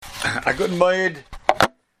A good moed.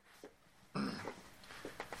 I'd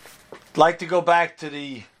like to go back to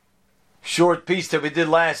the short piece that we did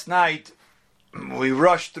last night. We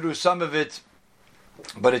rushed through some of it,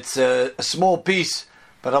 but it's a small piece,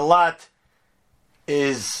 but a lot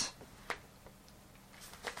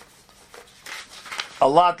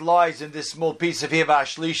lies in this small piece of Hiva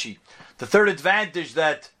Ashlishi. The third advantage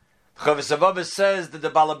that Chovos HaLevavos says that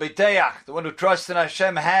the Baal HaBeiteach, the one who trusts in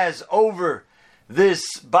Hashem, has over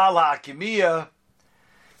this Baal HaAkimiyah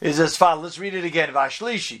is as follows. Let's read it again.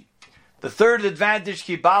 Vashlishi. The third advantage,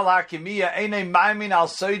 ki Baal HaAkimiyah einay ma'amin al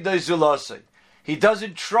soidei zulosei. He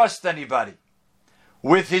doesn't trust anybody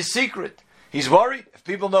with his secret. He's worried. If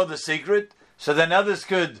people know the secret, so then others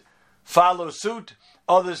could follow suit.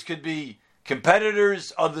 Others could be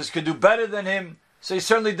competitors. Others could do better than him. So he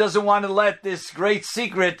certainly doesn't want to let this great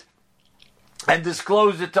secret and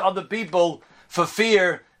disclose it to other people for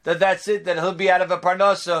fear that that's it, that he'll be out of a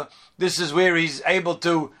parnasa. This is where he's able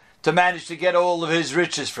to manage to get all of his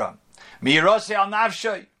riches from. Mirose al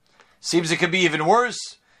nafshay. Seems it could be even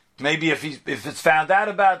worse. Maybe if it's found out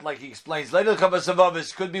about, like he explains later, Chovos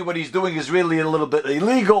HaLevavos, could be what he's doing is really a little bit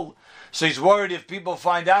illegal. So he's worried if people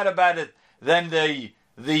find out about it, then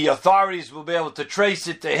the authorities will be able to trace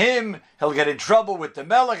it to him. He'll get in trouble with the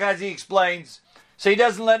Melech, as he explains. So he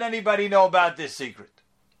doesn't let anybody know about this secret.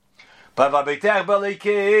 But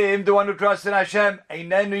the one who trusts in Hashem,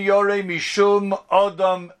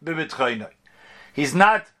 he's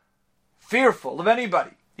not fearful of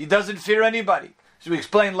anybody. He doesn't fear anybody. So we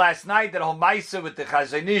explained last night that whole Maisa with the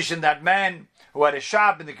Chazon Ish and that man who had a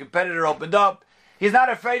shop and the competitor opened up. He's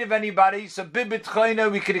not afraid of anybody. So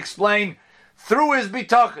bibitchoino we could explain through his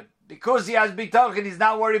bitachon. Because he has bitachon, he's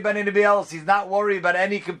not worried about anybody else. He's not worried about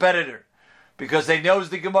any competitor. Because they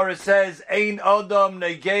knows the Gemara says, Ein Adam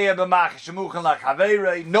negeya b'mach shemuchen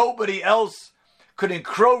lach. Nobody else could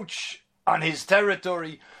encroach on his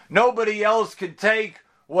territory. Nobody else could take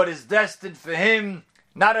what is destined for him.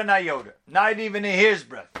 Not an iota, not even a hair's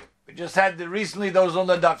breadth. We just had recently those on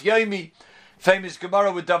the Daf Yomi, famous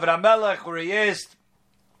Gemara with David HaMelech, where he asked,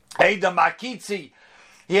 Eidam Akitzi,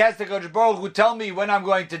 he asked the Kodesh Baruch Hu, tell me when I'm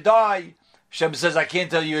going to die. Hashem says, I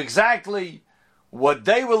can't tell you exactly. What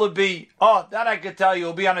day will it be? Oh, that I could tell you.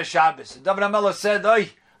 It'll be on a Shabbos. And David HaMelech said,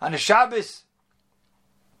 on a Shabbos,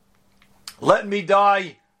 let me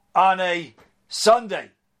die on a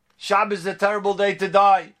Sunday. Shabbos is a terrible day to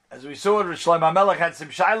die. As we saw, Shlomo HaMelech had some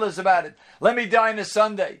shilas about it. Let me die on a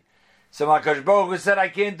Sunday. So HaKadosh Baruch Hu said, I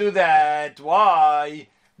can't do that. Why?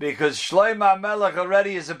 Because Shlomo HaMelech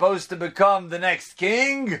already is supposed to become the next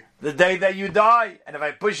king the day that you die. And if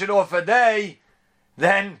I push it off a day,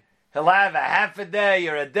 then he'll have a half a day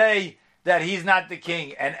or a day that he's not the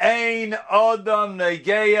king. And Ein Adam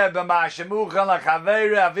Negeya b'ma'ashemuchan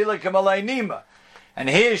la'chaveira avila kamalei nima. And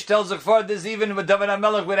here tells the Chvar, this even what David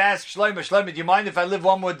HaMelech would ask Shlomo, do you mind if I live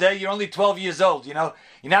one more day? You're only 12 years old, You're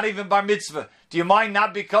not even bar mitzvah. Do you mind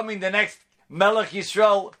not becoming the next Melech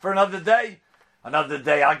Yisrael for another day? Another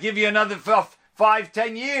day. I'll give you another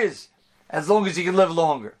 5-10 years, as long as you can live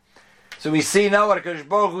longer. So we see now what HaKadosh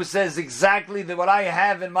Baruch Hu says exactly that what I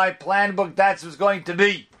have in my plan book, that's what's going to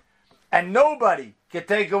be. And nobody can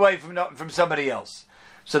take away from somebody else.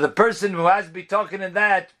 So the person who has to be talking in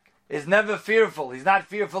that is never fearful. He's not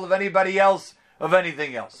fearful of anybody else, of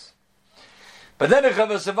anything else. But then the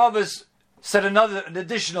Chovos HaLevavos said an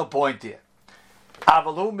additional point here.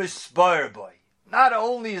 Avalu mispoir boy. Not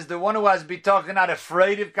only is the one who has to be talking not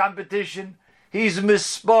afraid of competition, he's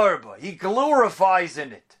mispoir boy. He glorifies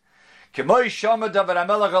in it. K'moi shama David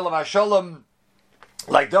HaMelech alav hashalom,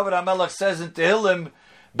 like David HaMelech says in Tehillim,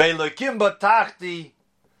 Be'elokim batachti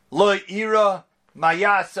lo ira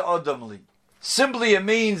mayasa odamli. Simply it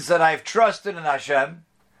means that I've trusted in Hashem,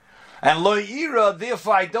 and lo ira,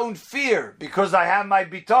 therefore I don't fear, because I have my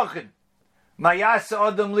bitachon. Mayasa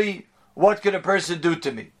odamli, what could a person do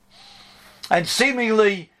to me? And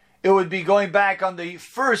seemingly it would be going back on the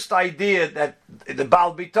first idea that the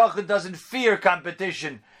Baal bitachon doesn't fear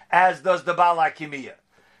competition, as does the Baal HaKimiyah.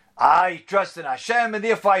 I trust in Hashem, and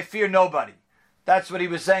therefore I fear nobody. That's what he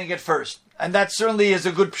was saying at first. And that certainly is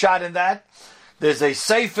a good pshat in that. There's a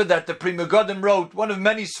sefer that the Pri Megadim wrote, one of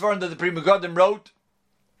many svarim that the Pri Megadim wrote,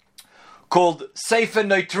 called Sefer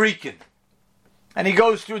Neutriken. And he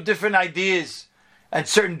goes through different ideas and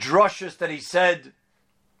certain drushas that he said.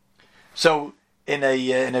 So in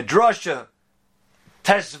a drasha,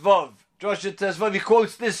 Tesvav, he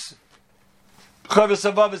quotes this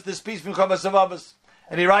Chovos HaLevavos, this piece from Chovos HaLevavos,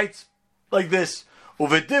 and he writes like this: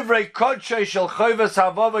 Uvedivrei kodshei shel Chovos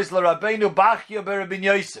HaLevavos l'Rabbeinu Bachya beRabbi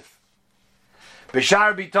Yosef.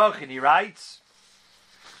 B'shar bitachon, he writes,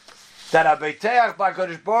 that Abeiteach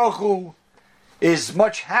b'Hakadosh Baruch Hu is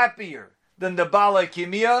much happier than the Bala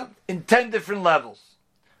Kimiyah in 10 different levels.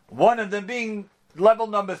 One of them being level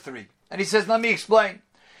number 3. And he says, let me explain.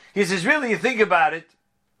 He says, really, you think about it.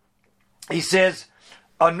 He says,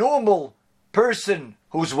 a normal person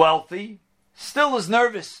who's wealthy still is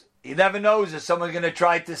nervous. He never knows if someone's going to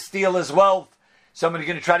try to steal his wealth. Someone's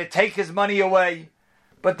going to try to take his money away.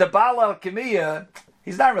 But the Baal al-Kimiyah,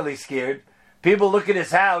 he's not really scared. People look at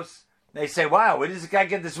his house. They say, wow, where does this guy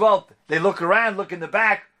get this wealth? They look around, look in the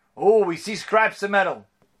back. Oh, we see scraps of metal.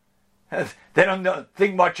 They don't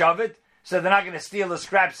think much of it. So they're not going to steal the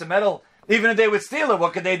scraps of metal. Even if they would steal it,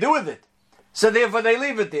 what could they do with it? So therefore they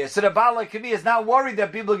leave it there. So the Baal al-Kimiyah is not worried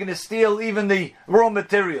that people are going to steal even the raw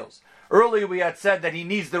materials. Earlier we had said that he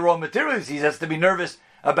needs the raw materials. He has to be nervous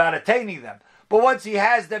about attaining them. But once he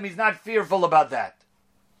has them, he's not fearful about that.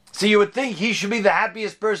 So you would think he should be the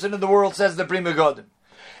happiest person in the world, says the Pri Megadim.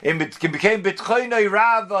 He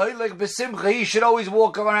should always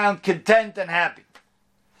walk around content and happy.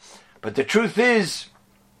 But the truth is,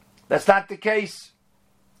 that's not the case.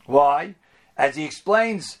 Why? As he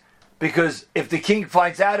explains, because if the king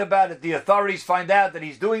finds out about it, the authorities find out that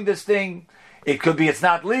he's doing this thing, it could be it's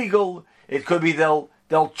not legal, it could be they'll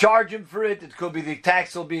charge him for it, it could be the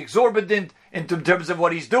tax will be exorbitant in terms of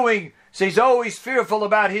what he's doing, so he's always fearful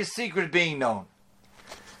about his secret being known.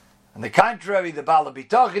 On the contrary, the Baal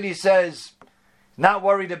HaBitachon, he says, not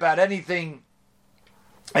worried about anything,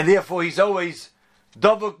 and therefore he's always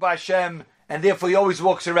Dovuk B'Hashem, and therefore he always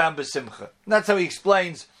walks around B'Simcha. And that's how he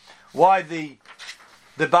explains why the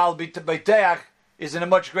Baal B'Teach is in a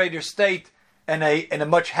much greater state and in a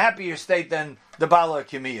much happier state than the Baal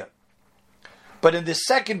HaKimiyah. But in the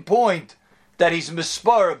second point, that he's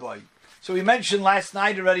Mispar by. So we mentioned last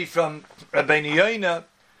night already from Rabbeinu Yoina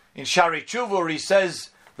in Shari Tshuva, where he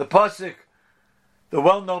says the pasuk, the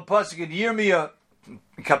well-known pasuk in Yirmiyah,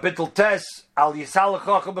 in Kapitel Tes, Al Yisal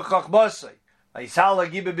Chacham B'Chachmasei, Al Yisal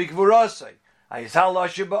Agiba B'Gvurasei, Al Yisal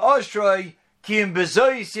Asher B'Oshrei, Ki Im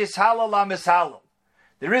Bezois Yishal Ala Mishalal.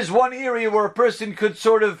 There is one area where a person could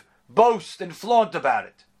sort of boast and flaunt about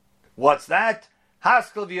it. What's that?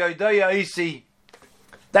 Haskel v'yoidaya isi.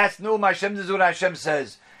 That's Nu'um Hashem. This is what Hashem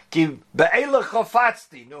says. Ki be'elech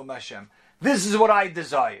chafatzti Nu'um Hashem. This is what I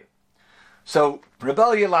desire. So, Rebbe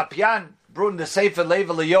Lapian brought in the Sefer Lev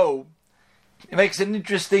Eliyahu. It makes an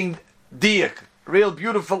interesting diak, real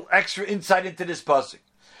beautiful extra insight into this pasuk.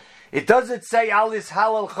 It doesn't say Al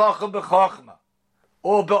Yishalal Chacham B'Chachma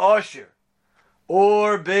or B'Osher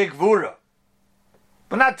or B'Gvura.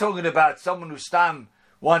 We're not talking about someone who stam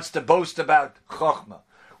wants to boast about Chachma.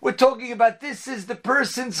 We're talking about this is the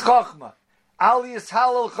person's Chachma. Al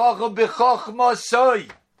Yishalal Chacham B'Chachma Soy.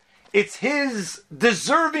 It's his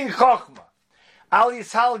deserving Chachma. Al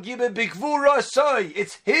Yishal Gibe B'Gvura Soy.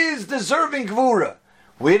 It's his deserving Gvura.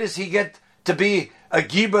 Where does he get to be a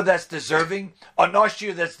Giba that's deserving? An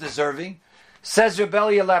Oshir that's deserving? Says Rebbe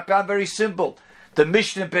Lapian, very simple. The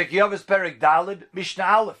Mishnah in Pirkei Avos Perek Daled, Mishnah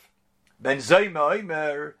Aleph. Ben Zayma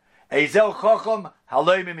Omer, Ezel Chacham,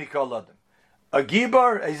 Haloim Mikol Adam. A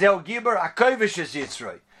Gibar, Ezel Gibar, Akovish is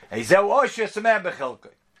Yitzray. Ezel Osher, Sameh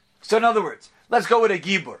Bechelkei. So in other words, let's go with a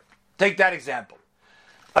Gibar. Take that example.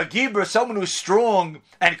 A Gibar, someone who's strong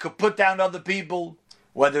and could put down other people,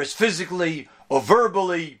 whether it's physically or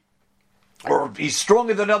verbally, or he's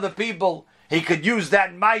stronger than other people, he could use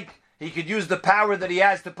that might, he could use the power that he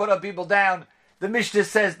has to put other people down. The Mishnah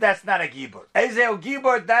says that's not a Gibar. Ezel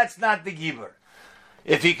Gibar, that's not the Gibar.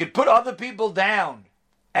 If he could put other people down,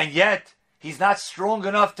 and yet he's not strong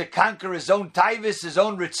enough to conquer his own taivus, his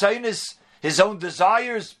own ritzonis, his own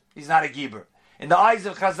desires, he's not a Gibar. In the eyes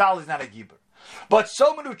of Chazal, he's not a Gibar. But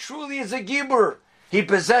someone who truly is a Gibar, he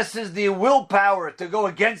possesses the willpower to go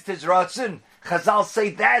against his ratzon. Chazal say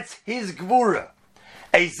that's his Gvura.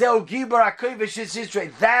 Ezel Gibar Akovish is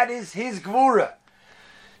Yisrael. That is his Gvura.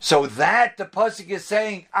 So that the pasuk is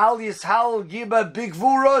saying, Al Yishal Giba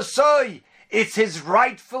B'Gvura Soy. It's his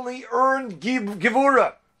rightfully earned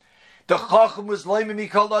Gevura. The Chacham was Loimim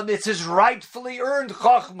Mikol. It's his rightfully earned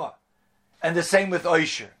Chachma. And the same with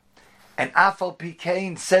Oisher. And Afal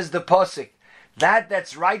Pikain says the pasuk,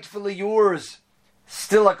 that's rightfully yours.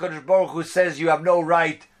 Still HaKadosh Baruch Hu says you have no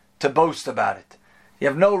right to boast about it. You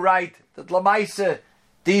have no right that Lamaisa,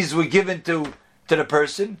 these were given to the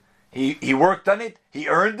person. He worked on it, he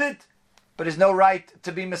earned it, but there's no right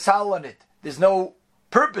to be Masal on it. There's no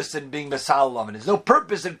purpose in being Masal on it. There's no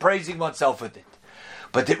purpose in praising oneself with it.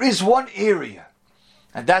 But there is one area,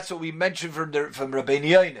 and that's what we mentioned from Rabbeinu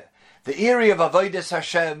Yoina, the area of Avodas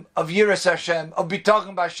Hashem, of Yiras Hashem, of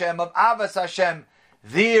Bitachon Hashem, of Avas Hashem.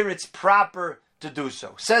 There it's proper to do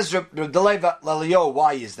so. Says Rebbe Eliyahu,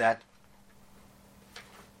 why is that?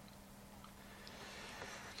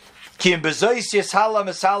 Ki in bezois yishala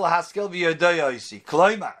mishala haskel v'yodai oisi.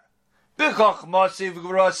 Kloimar. B'choch masiv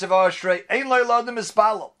g'vrasiv ashrei. Ein lo yladim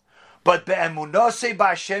ispalel. But be'emunose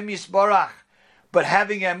b'Hashem yisborach. But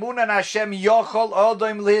having emunah in Hashem yochol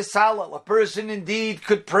odoim lihisalel. A person indeed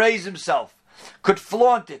could praise himself, could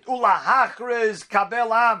flaunt it. Ulahachrez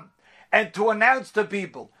kabel am. And to announce to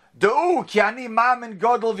people, Du'u ki ani mamin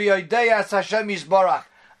godol v'yodei Hashem yisborach.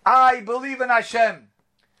 I believe in Hashem.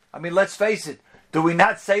 I mean, let's face it. Do we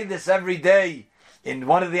not say this every day in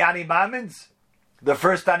one of the Ani Mamins? The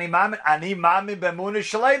first Ani Mamin, Ani Mamin b'emunah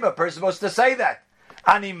shalema. A person supposed to say that.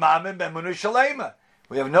 Ani Mamin b'emunah shalema.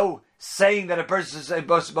 We have no saying that a person is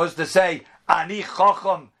supposed to say Ani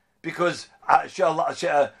Chacham because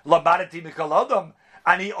Labadati Mikol Adam.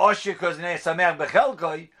 Ani Osher because Nei Sameach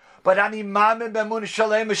Bechelkoi. But Ani Mamin b'emunah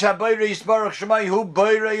shalema shabayre yisbarach shemai hu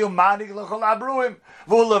bayre yumanik l'chol abruim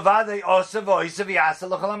v'hu levadei osev oisev yasa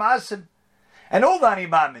l'chol amasim. And all the Ani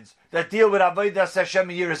Mamins that deal with Avodas Hashem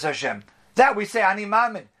and Yiras Hashem, that we say Ani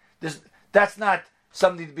Mamin. That's not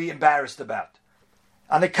something to be embarrassed about.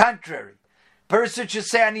 On the contrary, person should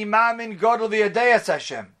say Ani Mamin Godel v'Yodei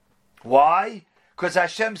Hashem. Why? Because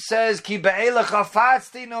Hashem says Ki be'elach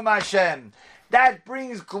afatzti num Hashem. That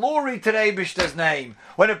brings glory to the Eibishter's name.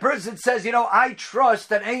 When a person says, I trust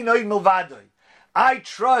that Ein Oy Milvadoi. I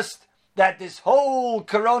trust that this whole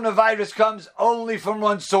coronavirus comes only from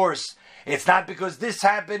one source. It's not because this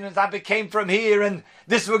happened, it's not it came from here, and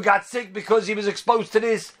this one got sick because he was exposed to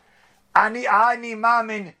this. Ani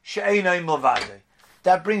mamin she'ein oy milvadei.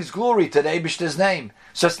 That brings glory to the Eibishter's name.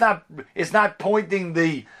 So it's not pointing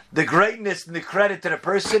the greatness and the credit to the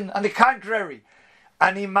person. On the contrary,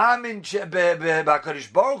 ani mamin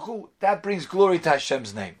b'HaKadosh Baruch Hu, that brings glory to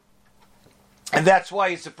Hashem's name. And that's why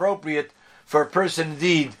it's appropriate for a person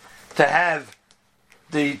indeed to have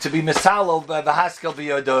to be misalo b'haskel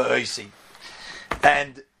b'yodai oisi.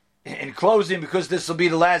 And in closing, because this will be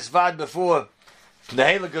the last vad before the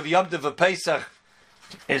Heilig of Yom Tov Pesach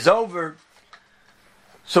is over,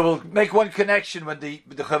 so we'll make one connection when the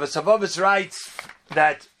Chavos HaVavos writes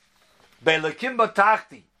that Be'elokim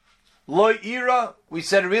batachti lo ira. We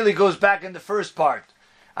said it really goes back in the first part.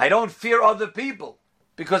 I don't fear other people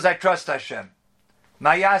because I trust Hashem.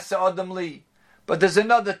 Mayasa adam li. But there's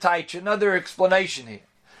another taich, another explanation here.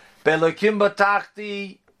 Be'elokim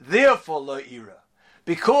batachti, therefore lo ira.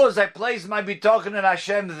 Because I place my bitochen in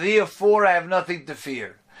Hashem, therefore I have nothing to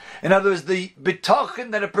fear. In other words, the bitochen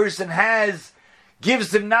that a person has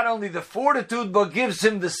gives him not only the fortitude, but gives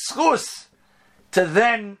him the schus to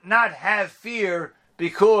then not have fear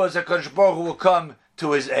because HaKadosh Baruch Hu will come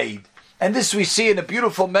to his aid. And this we see in a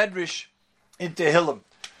beautiful medrash in Tehillim.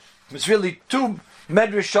 It's really two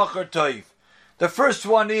medrash shachar toiv. The first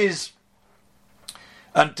one is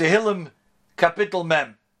on Tehillim Kapitel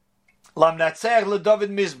Mem. Lam Natseach LeDavid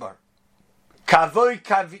Mizmar. Kavoi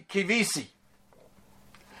kivisi.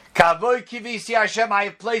 Kavoi kivisi Hashem. I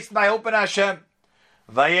have placed my hope in Hashem.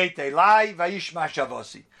 Vayet Elai vayishma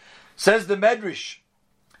shavasi. Says the Medrash.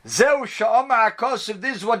 Zeu sha'omar hakosiv.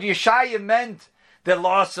 This is what Yeshaya meant. The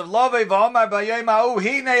loss of love. V'omar b'yom ha'u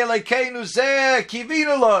hine elekeinu zeh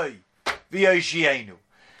kivinu loi v'yoshienu.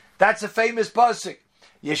 That's a famous pasuk.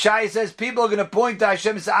 Yeshaya says people are going to point to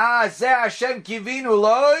Hashem and say, zeh Hashem kivinu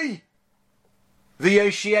loi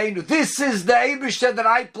v'yoshienu. This is the Eibishter that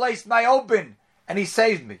I placed my hope in, and He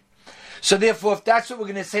saved me. So therefore, if that's what we're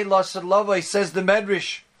going to say, loss of love, He says the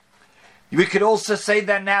Medrash. We could also say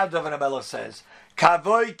that now, David HaMelech says,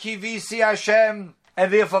 Kavoi kivisi Hashem,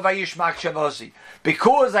 and therefore vayishmak shavosi.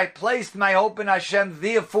 Because I placed my hope in Hashem,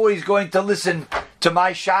 therefore He's going to listen to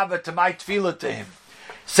my Shabbat, to my Tefillah to Him.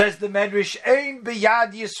 Says the Medrash, Ein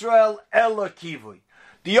biyad Yisrael ela kivui.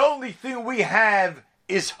 The only thing we have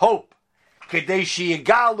is hope. Kedei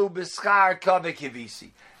sheyigalu b'schar kavoi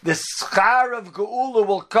kivisi. The schar of Geula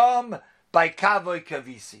will come by kavoi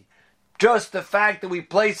kivisi. Just the fact that we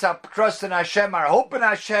place our trust in Hashem, our hope in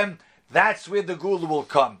Hashem, that's where the Geula will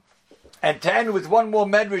come. And to end with one more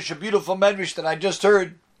medrash, a beautiful medrash that I just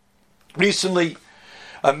heard recently,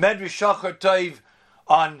 a medrash shachar toiv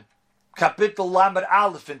on Kapitel Lamed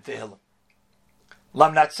Aleph in Tehillim.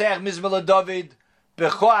 Lam Natseach Mizmor LeDavid,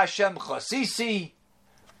 B'cho Hashem chasisi,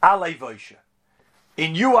 alei vosha.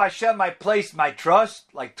 In you, Hashem, I place my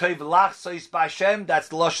trust, like toiv lach sois b'Hashem, that's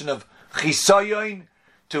the lashon of chisayon,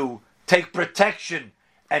 to take protection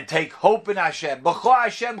and take hope in Hashem. B'cho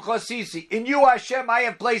Hashem chasisi. In you, Hashem, I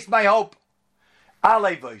have placed my hope.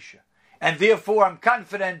 Alei vosha. And therefore, I'm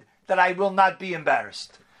confident that I will not be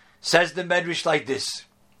embarrassed. Says the Medrash like this.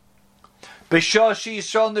 When we go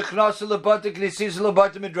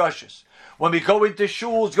into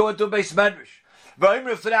shuls, go into a base medrash.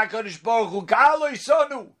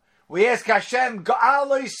 we ask Hashem,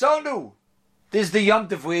 Ga'aloi Sonu. This is the Yom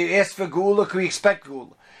Tov. We ask for Geula, we expect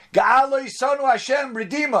Geula. Ga'aloi Sonu Hashem,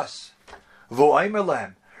 redeem us. V'oimer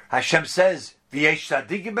lehem. Hashem says, V'yesh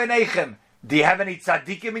tzadikim b'neichem. Do you have any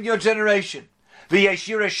tzadikim in your generation? V'yesh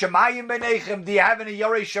yirei shamayim b'neichem. Do you have any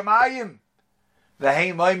yirei shamayim?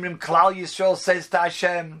 V'heim oimrim Klal Yisrael says to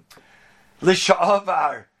Hashem,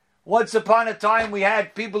 L'sha'avar. Once upon a time we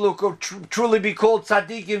had people who could truly be called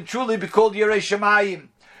tzaddikim, truly be called Yirei Shamayim.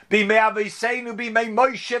 B'mei Aviseinu, b'mei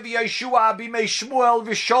Moshe v'Yeshua, b'mei Shmuel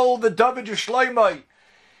v'Shol v'David v'Shloimeh.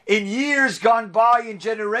 In years gone by, in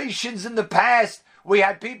generations in the past, we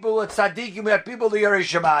had people who tzaddikim, we had people who Yirei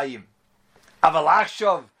Shamayim. Aval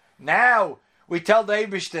achshav, now we tell the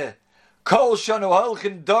Eibishter, Kol shanu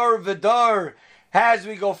holchen dor v'dor, as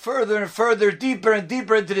we go further and further, deeper and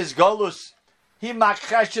deeper into this Golus.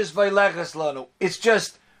 It's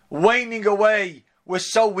just waning away. We're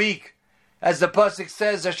so weak. As the Pasuk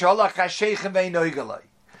says, HaKadosh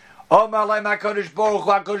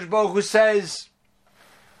Baruch Hu says,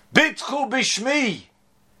 Bitchu b'shmi,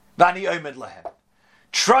 v'ani omed lehem.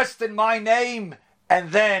 Trust in my name,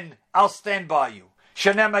 and then I'll stand by you.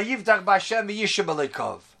 Shenema yivtach b'Hashem v'yishem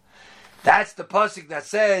aleikov. That's the Pasuk that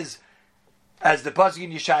says, as the Pasuk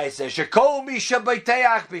in Yeshaya says, Shekol misha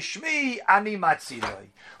b'teach b'shmi ani matziloi.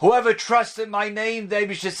 Whoever trusts in my name, the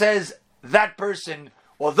Eibishter says, that person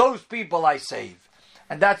or those people I save.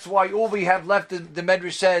 And that's why all we have left, the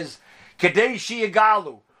Medrash says, Kedei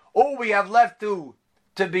shi'agalu. All we have left to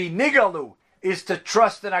be nigalu is to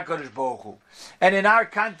trust in HaKadosh Baruch Hu. And in our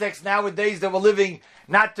context nowadays that we're living,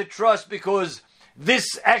 not to trust because this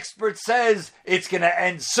expert says it's going to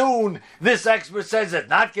end soon. This expert says it's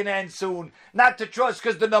not going to end soon. Not to trust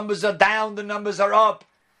because the numbers are down, the numbers are up.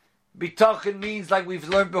 Bitachon means, like we've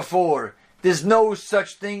learned before, there's no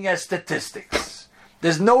such thing as statistics.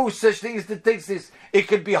 There's no such thing as statistics. It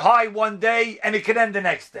could be high one day and it could end the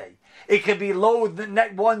next day. It could be low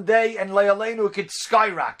one day and Le'aleinu, it could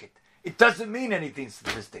skyrocket. It doesn't mean anything,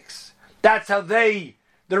 statistics. That's how the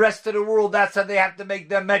rest of the world, that's how they have to make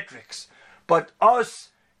their metrics. But us,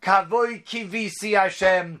 kavoi kivisi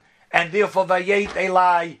Hashem, and therefore vayet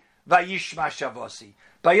elai vayishma shavosi.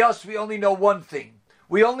 By us, we only know one thing.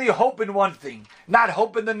 We only hope in one thing. Not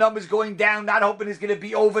hoping the numbers going down, not hoping it's going to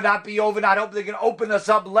be over, not hoping they're going to open us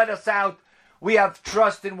up, let us out. We have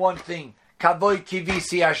trust in one thing. Kavoi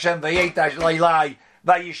kivisi Hashem vayet elai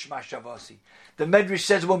vayishma shavosi. The Medrash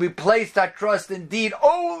says when we place that trust indeed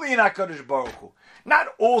only in HaKadosh Baruch Hu, not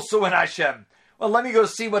also in Hashem. Well, let me go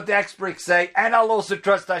see what the experts say, and I'll also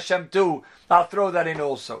trust Hashem too. I'll throw that in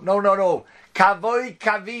also. No. Kavoi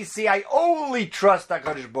kavisi, I only trust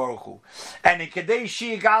HaKadosh Baruch Hu. And in Kedei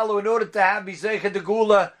Shi'agalu, in order to have B'zeicha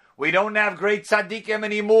Degula, we don't have great tzaddikim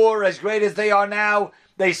anymore, as great as they are now.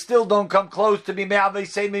 They still don't come close to me.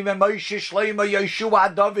 Moshe, Shloimeh,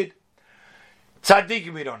 Yeshua, David.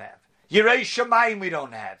 Tzaddikim we don't have. Yirei Shamayim we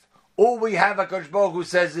don't have. All we have, HaKadosh Baruch Hu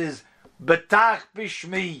says, is Betach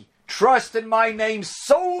b'shmi. Trust in my name,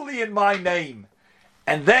 solely in my name.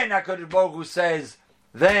 And then HaKadosh Baruch Hu says,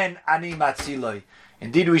 then ani matziloi.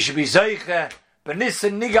 Indeed, we should be zeiche,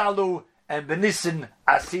 benissen nigalu, and benissen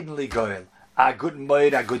asin ligoel. A good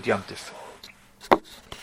moed, a good yom tif.